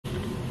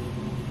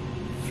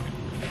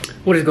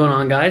What is going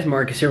on, guys?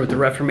 Marcus here with the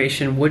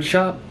Reformation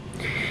Woodshop.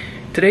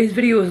 Today's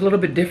video is a little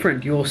bit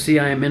different. You will see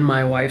I am in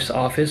my wife's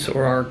office,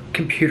 or our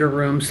computer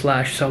room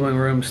slash sewing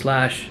room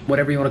slash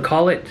whatever you want to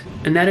call it.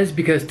 And that is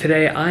because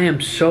today I am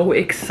so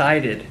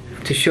excited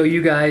to show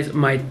you guys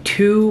my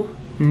two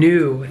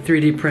new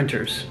 3D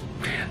printers.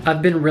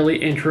 I've been really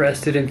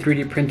interested in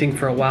 3D printing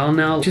for a while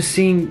now. Just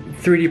seeing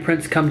 3D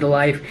prints come to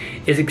life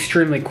is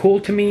extremely cool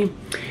to me.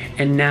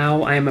 And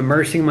now I am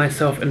immersing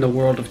myself in the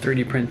world of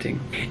 3D printing.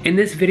 In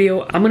this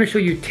video, I'm going to show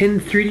you 10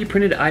 3D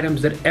printed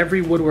items that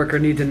every woodworker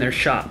needs in their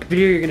shop. In this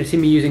video, you're going to see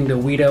me using the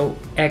Wido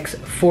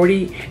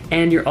X40,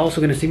 and you're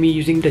also going to see me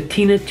using the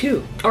Tina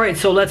 2. Alright,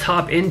 so let's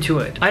hop into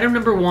it. Item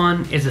number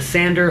one is a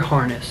sander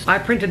harness. I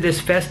printed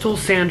this Festool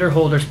sander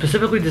holder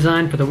specifically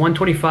designed for the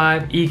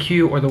 125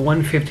 EQ or the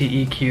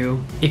 150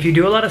 EQ. If you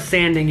do a lot of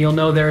sanding, you'll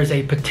know there is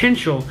a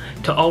potential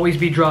to always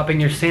be dropping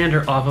your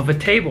sander off of a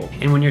table.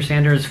 And when your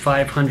sander is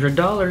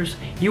 $500,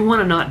 you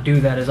want to not do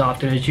that as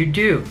often as you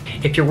do.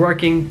 If you're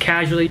working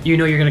casually, you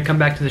know you're going to come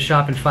back to the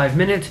shop in 5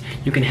 minutes,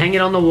 you can hang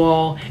it on the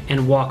wall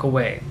and walk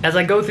away. As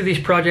I go through these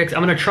projects,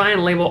 I'm going to try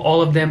and label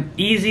all of them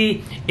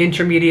easy,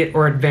 intermediate,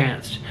 or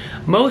advanced.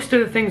 Most of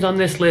the things on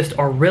this list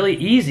are really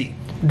easy,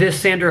 this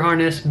sander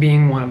harness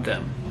being one of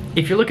them.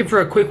 If you're looking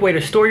for a quick way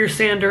to store your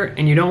sander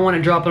and you don't want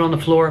to drop it on the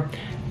floor,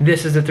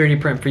 this is the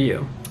 3D print for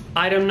you.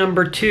 Item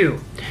number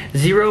two,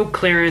 zero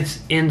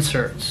clearance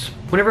inserts.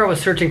 Whenever I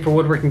was searching for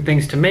woodworking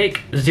things to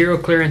make, zero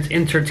clearance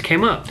inserts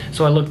came up.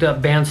 So I looked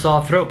up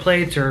bandsaw throat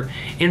plates or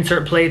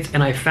insert plates,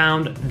 and I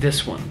found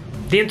this one.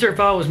 The insert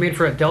file was made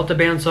for a Delta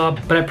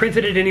bandsaw, but I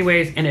printed it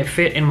anyways and it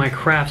fit in my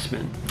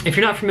Craftsman. If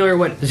you're not familiar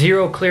what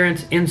zero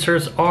clearance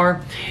inserts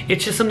are,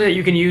 it's just something that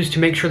you can use to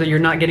make sure that you're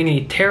not getting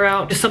any tear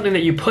out. Just something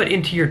that you put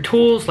into your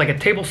tools like a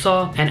table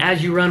saw, and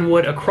as you run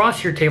wood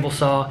across your table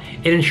saw,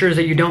 it ensures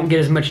that you don't get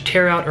as much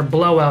tear out or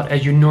blowout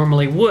as you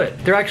normally would.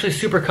 They're actually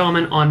super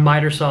common on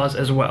miter saws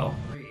as well.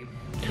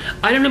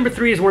 Item number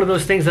three is one of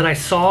those things that I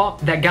saw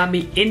that got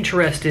me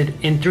interested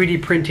in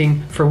 3D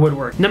printing for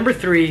woodwork. Number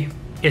three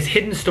is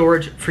hidden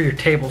storage for your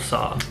table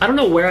saw. I don't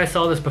know where I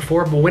saw this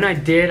before, but when I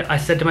did, I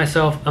said to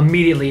myself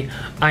immediately,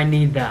 I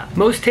need that.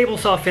 Most table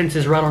saw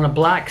fences run on a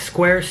black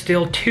square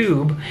steel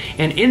tube,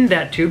 and in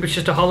that tube it's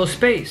just a hollow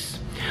space.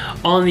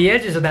 On the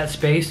edges of that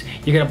space,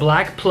 you get a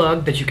black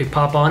plug that you can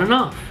pop on and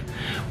off.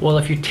 Well,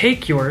 if you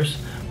take yours,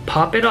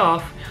 pop it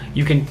off,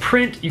 you can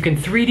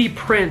 3D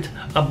print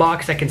a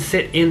box that can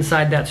sit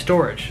inside that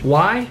storage.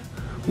 Why?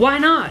 Why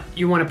not?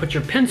 You want to put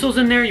your pencils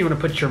in there, you want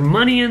to put your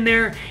money in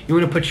there, you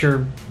want to put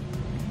your...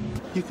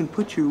 You can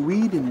put your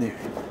weed in there.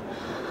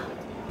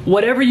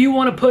 Whatever you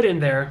want to put in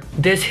there,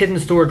 this hidden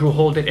storage will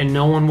hold it and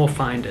no one will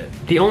find it.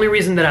 The only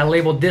reason that I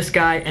labeled this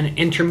guy an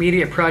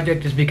intermediate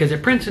project is because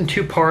it prints in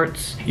two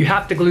parts. You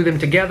have to glue them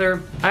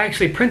together. I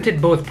actually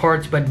printed both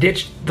parts but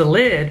ditched the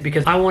lid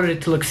because I wanted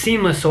it to look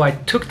seamless, so I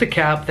took the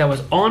cap that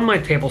was on my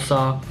table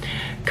saw,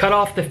 cut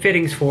off the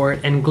fittings for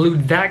it, and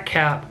glued that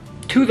cap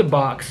to the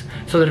box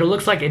so that it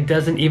looks like it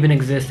doesn't even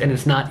exist and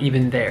it's not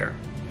even there.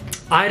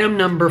 Item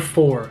number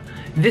four.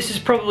 This is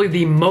probably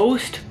the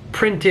most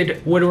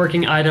printed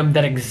woodworking item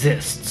that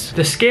exists.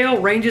 The scale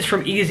ranges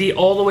from easy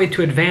all the way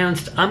to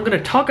advanced. I'm going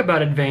to talk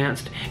about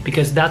advanced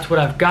because that's what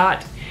I've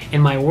got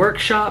in my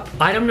workshop.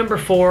 Item number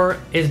four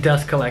is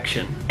dust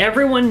collection.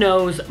 Everyone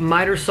knows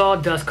miter saw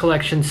dust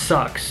collection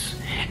sucks,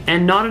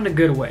 and not in a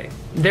good way.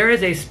 There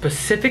is a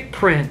specific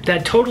print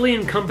that totally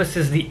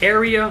encompasses the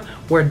area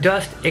where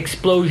dust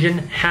explosion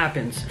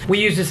happens. We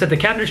use this at the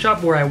cabinet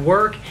shop where I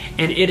work,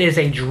 and it is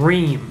a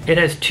dream. It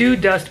has two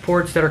dust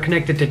ports that are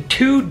connected to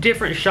two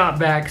different shop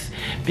backs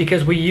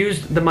because we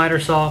use the miter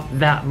saw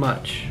that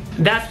much.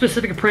 That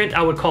specific print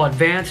I would call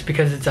advanced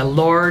because it's a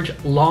large,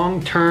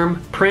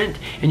 long-term print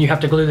and you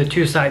have to glue the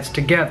two sides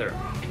together.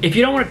 If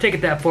you don't want to take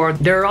it that far,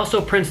 there are also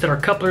prints that are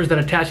couplers that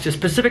attach to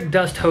specific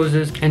dust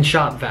hoses and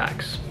shop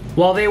vacs.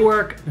 While they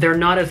work, they're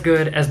not as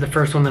good as the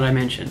first one that I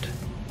mentioned.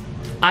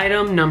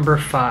 Item number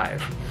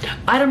five.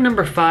 Item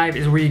number five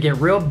is where you get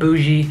real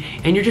bougie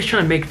and you're just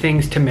trying to make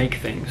things to make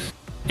things.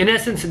 In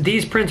essence,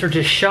 these prints are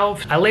just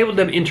shelved. I labeled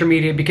them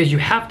intermediate because you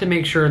have to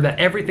make sure that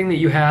everything that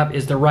you have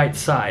is the right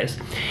size.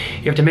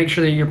 You have to make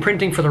sure that you're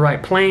printing for the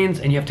right planes,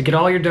 and you have to get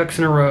all your ducks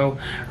in a row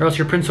or else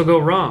your prints will go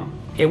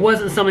wrong. It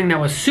wasn't something that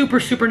was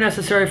super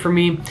necessary for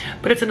me,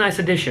 but it's a nice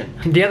addition.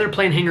 The other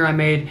plane hanger I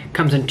made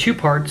comes in two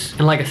parts,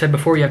 and like I said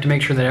before, you have to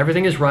make sure that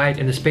everything is right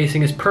and the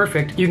spacing is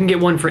perfect. You can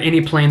get one for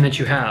any plane that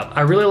you have.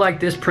 I really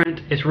like this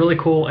print. It's really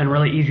cool and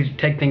really easy to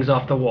take things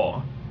off the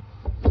wall.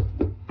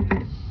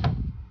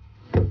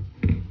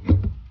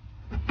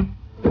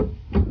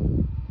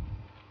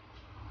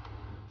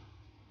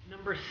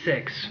 Number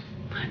six.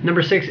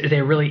 Number six is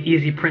a really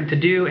easy print to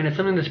do, and it's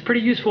something that's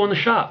pretty useful in the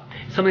shop.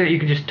 Something that you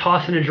can just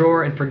toss in a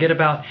drawer and forget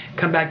about,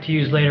 come back to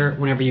use later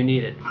whenever you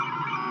need it.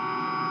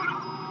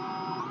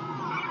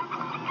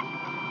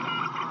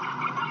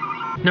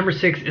 Number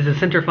 6 is a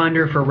center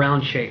finder for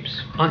round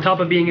shapes. On top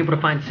of being able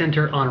to find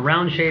center on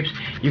round shapes,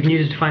 you can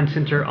use it to find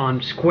center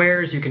on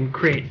squares. You can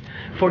create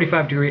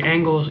 45-degree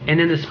angles, and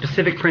in the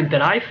specific print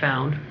that I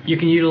found, you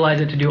can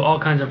utilize it to do all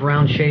kinds of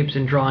round shapes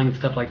and drawing and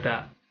stuff like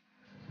that.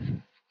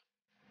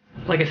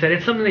 Like I said,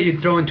 it's something that you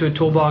throw into a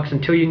toolbox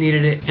until you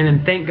needed it, and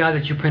then thank God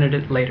that you printed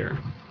it later.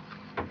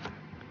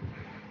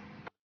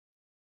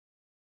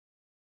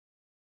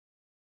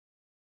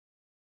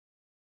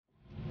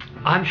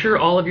 I'm sure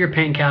all of your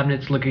paint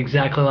cabinets look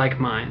exactly like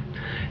mine.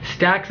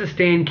 Stacks of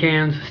stain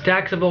cans,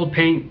 stacks of old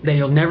paint that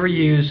you'll never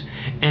use,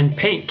 and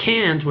paint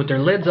cans with their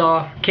lids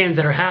off, cans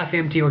that are half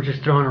empty or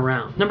just thrown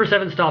around. Number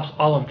 7 stops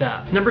all of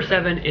that. Number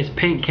 7 is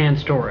paint can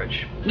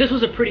storage. This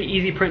was a pretty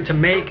easy print to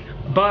make,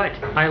 but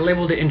I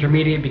labeled it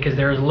intermediate because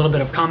there is a little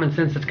bit of common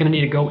sense that's going to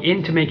need to go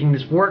into making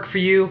this work for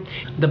you.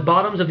 The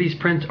bottoms of these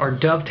prints are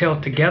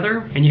dovetailed together,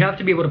 and you have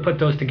to be able to put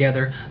those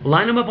together,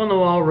 line them up on the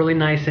wall really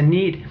nice and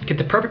neat, get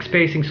the perfect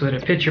spacing so that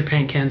it fits your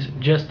paint cans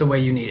just the way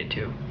you need it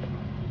to.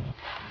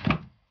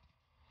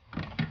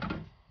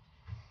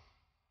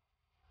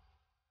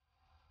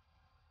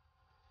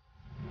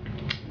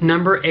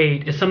 Number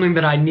 8 is something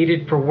that I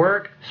needed for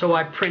work, so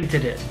I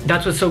printed it.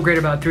 That's what's so great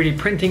about 3D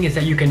printing, is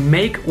that you can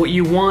make what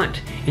you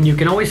want, and you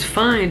can always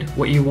find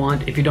what you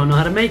want if you don't know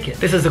how to make it.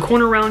 This is a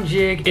corner round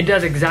jig. It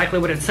does exactly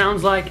what it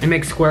sounds like. It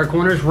makes square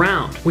corners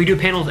round. We do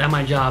panels at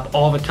my job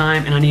all the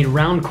time, and I need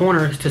round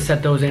corners to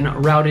set those in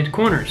routed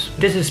corners.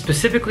 This is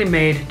specifically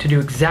made to do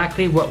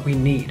exactly what we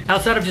need.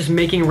 Outside of just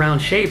making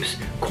round shapes,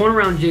 corner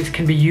round jigs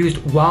can be used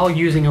while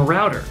using a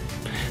router.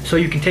 So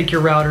you can take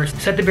your router,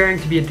 set the bearing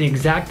to be at the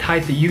exact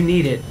height that you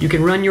need it. You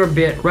can run your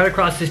bit right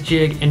across this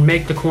jig and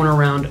make the corner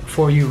round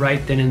for you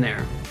right then and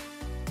there.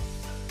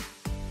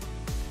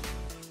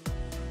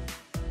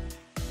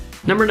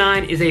 Number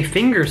 9 is a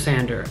finger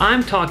sander.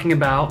 I'm talking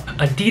about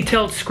a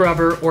detailed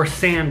scrubber or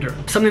sander,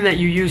 something that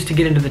you use to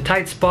get into the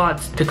tight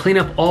spots, to clean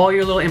up all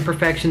your little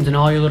imperfections and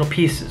all your little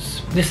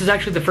pieces. This is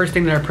actually the first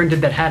thing that I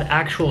printed that had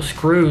actual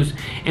screws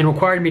and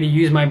required me to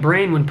use my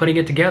brain when putting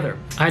it together.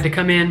 I had to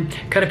come in,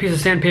 cut a piece of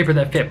sandpaper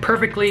that fit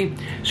perfectly,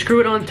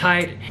 screw it on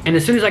tight, and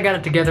as soon as I got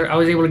it together, I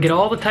was able to get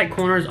all the tight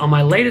corners on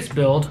my latest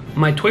build,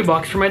 my toy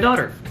box for my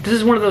daughter. This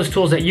is one of those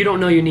tools that you don't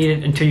know you need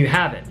it until you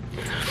have it.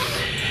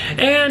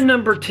 And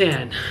number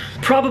 10,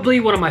 probably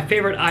one of my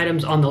favorite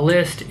items on the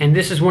list, and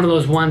this is one of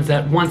those ones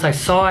that once I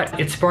saw it,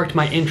 it sparked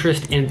my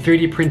interest in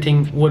 3D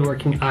printing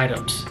woodworking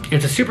items.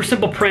 It's a super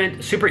simple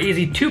print, super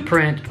easy to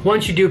print.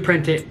 Once you do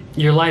print it,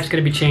 your life's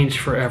gonna be changed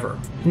forever.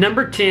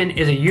 Number 10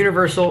 is a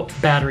universal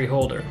battery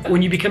holder.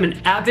 When you become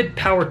an avid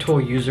power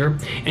tool user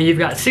and you've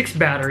got 6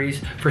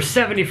 batteries for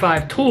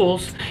 75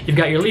 tools, you've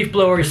got your leaf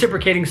blower,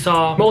 reciprocating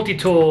saw,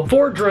 multi-tool,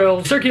 4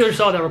 drills, circular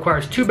saw that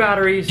requires 2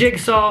 batteries,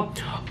 jigsaw,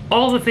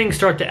 all the things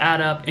start to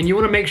add up, and you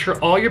want to make sure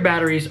all your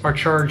batteries are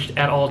charged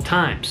at all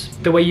times.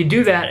 The way you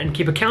do that and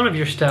keep account of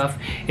your stuff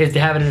is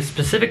to have it in a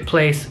specific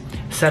place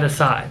set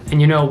aside,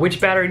 and you know which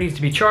battery needs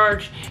to be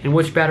charged and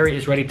which battery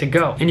is ready to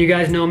go. And you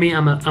guys know me,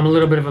 I'm a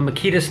little bit of a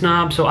Makita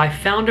snob, so I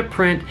found a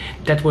print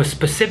that was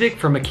specific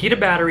for Makita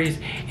batteries,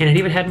 and it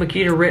even had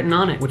Makita written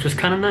on it, which was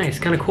kind of nice,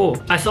 kind of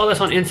cool. I saw this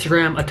on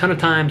Instagram a ton of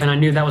times, and I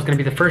knew that was going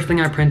to be the first thing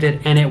I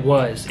printed, and it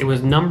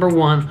was number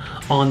 1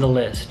 on the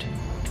list.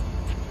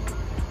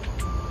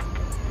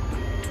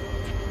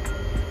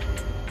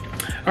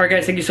 Alright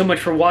guys, thank you so much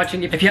for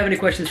watching. If you have any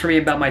questions for me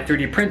about my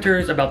 3D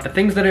printers, about the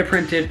things that I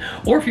printed,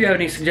 or if you have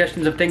any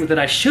suggestions of things that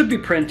I should be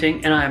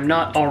printing and I am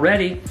not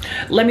already,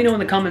 let me know in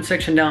the comment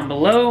section down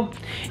below.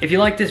 If you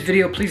like this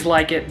video, please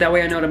like it. That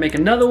way I know to make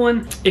another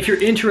one. If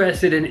you're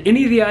interested in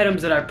any of the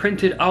items that I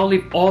printed, I'll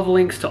leave all the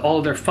links to all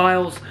of their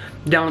files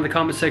down in the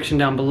comment section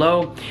down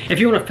below. If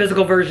you want a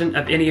physical version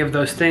of any of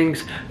those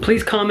things,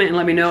 please comment and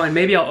let me know, and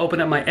maybe I'll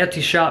open up my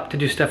Etsy shop to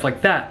do stuff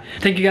like that.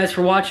 Thank you guys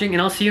for watching,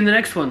 and I'll see you in the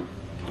next one.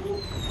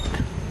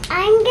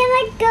 I'm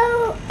gonna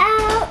go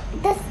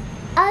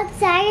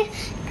outside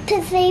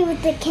to play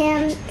with the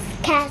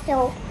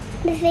castle,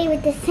 to play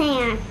with the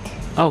sand.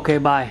 Okay,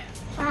 bye.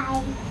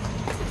 Bye.